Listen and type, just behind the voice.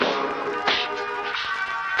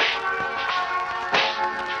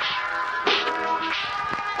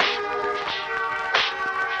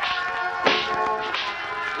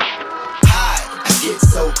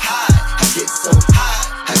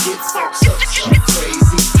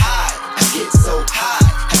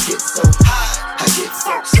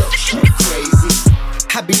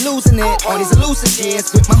losing it on these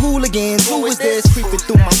hallucinogens with my hooligans. Who is this creeping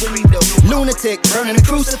through my window? Lunatic, burning a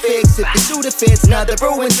crucifix. If the shooter fits, another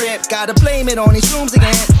ruin trip. Gotta blame it on these rooms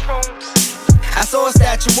again. I saw a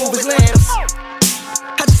statue move his limbs.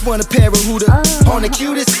 I just want a pair of hooter on the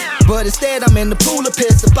cutest, but instead I'm in the pool of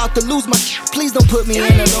piss, about to lose my. Please don't put me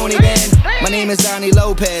in a lonely band. My name is Donny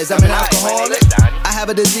Lopez. I'm an alcoholic. I have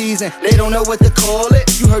a disease and they don't know what to call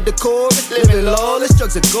it. You heard the chorus, living lawless.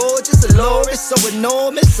 Drugs are gorgeous, allurious, so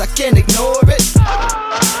enormous I can't ignore it.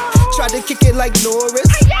 Tried to kick it like Norris,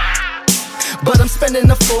 but I'm spending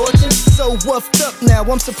a fortune. So woofed up now,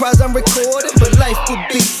 I'm surprised I'm recording. But life would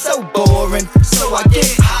be so boring, so I get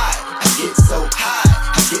high. I get so high.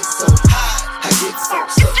 I get so high. I get so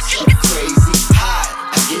crazy high.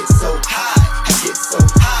 I get so high. I get so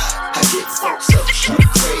high. I get so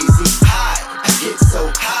crazy high. I get so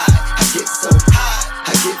high. I get so high.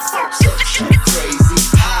 I get so crazy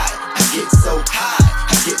high. I get so high.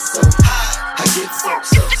 I get so high. I get so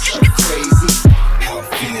crazy. I'm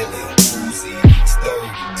feeling woozy, sturdy,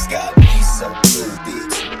 it's got me so groovy.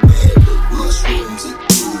 Man, the mushrooms and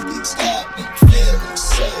groovies got me feeling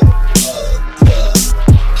so up.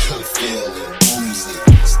 I'm feeling woozy,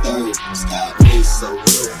 sturdy, it's got me so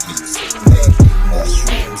groovy. Man, the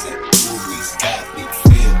mushrooms and groovies got me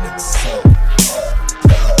feeling so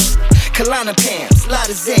up. Kalana pants, lot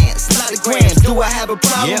of Xans, lot of grams. Do I have a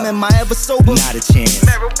problem? Am I ever sober? Not a chance.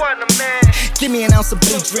 Marijuana man. Give me an ounce of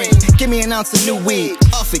blue dream. Give me an ounce of new weed.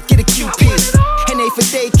 Off it, get a QP. And A for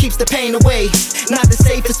day keeps the pain away. Not the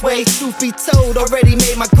safest way. Truth be told, already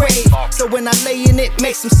made my grave. So when I lay in it,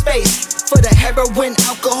 make some space for the heroin,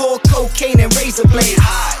 alcohol, cocaine, and razor blades.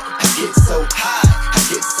 I get so high. I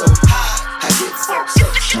get so high. I get so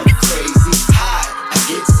crazy high. I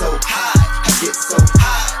get so high. I get so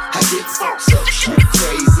high. I get so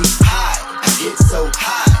crazy high. I get so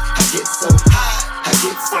high. I get so high. I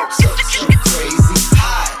get so crazy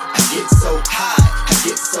high. I get so high. I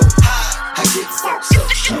get so high. I get so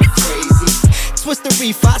crazy. Twist the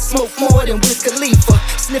reef, I smoke more than Wiz Khalifa.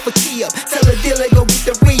 Sniff a key up, tell a dealer go get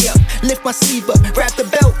the re-up. Lift my sleeve up, wrap the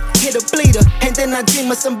belt, hit a bleeder. And then I dream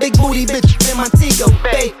of some big booty bitch in Montego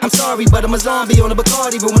Bay. I'm sorry, but I'm a zombie on a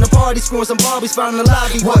Bacardi. Ruin the party, screwing some Barbies, found in the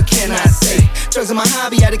lobby. What can I say? Drugs are my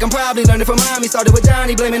hobby, I think I'm probably learning from mommy. Started with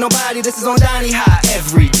Johnny, blaming nobody, this is on Donny. High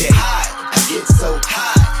every day. I get so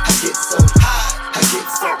high. I get so high. I get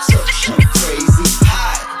so crazy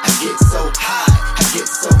high. I get so high. I get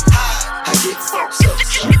so high. I get so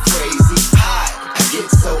crazy high. I get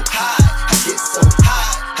so high. I get so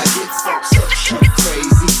high. I get so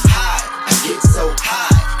crazy high. I get so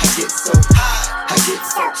high. I get so high. I get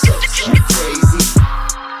so crazy.